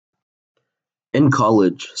In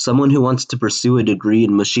college, someone who wants to pursue a degree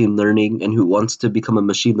in machine learning and who wants to become a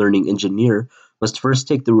machine learning engineer must first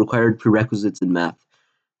take the required prerequisites in math.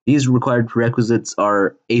 These required prerequisites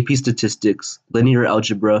are AP Statistics, Linear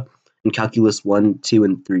Algebra, and Calculus 1, 2,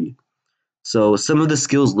 and 3. So some of the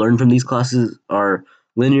skills learned from these classes are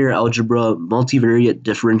linear algebra, multivariate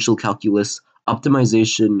differential calculus,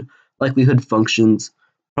 optimization, likelihood functions,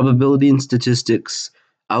 probability and statistics,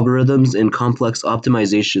 algorithms and complex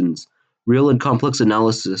optimizations, real and complex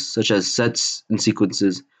analysis such as sets and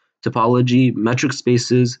sequences, topology, metric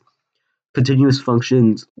spaces, continuous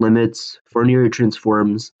functions, limits, Fourier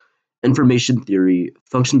transforms, information theory,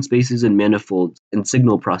 function spaces and manifolds, and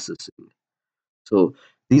signal processing. So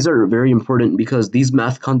these are very important because these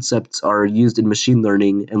math concepts are used in machine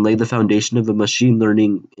learning and lay the foundation of a machine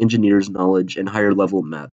learning engineer's knowledge and higher level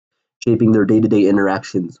math, shaping their day-to-day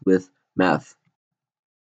interactions with math.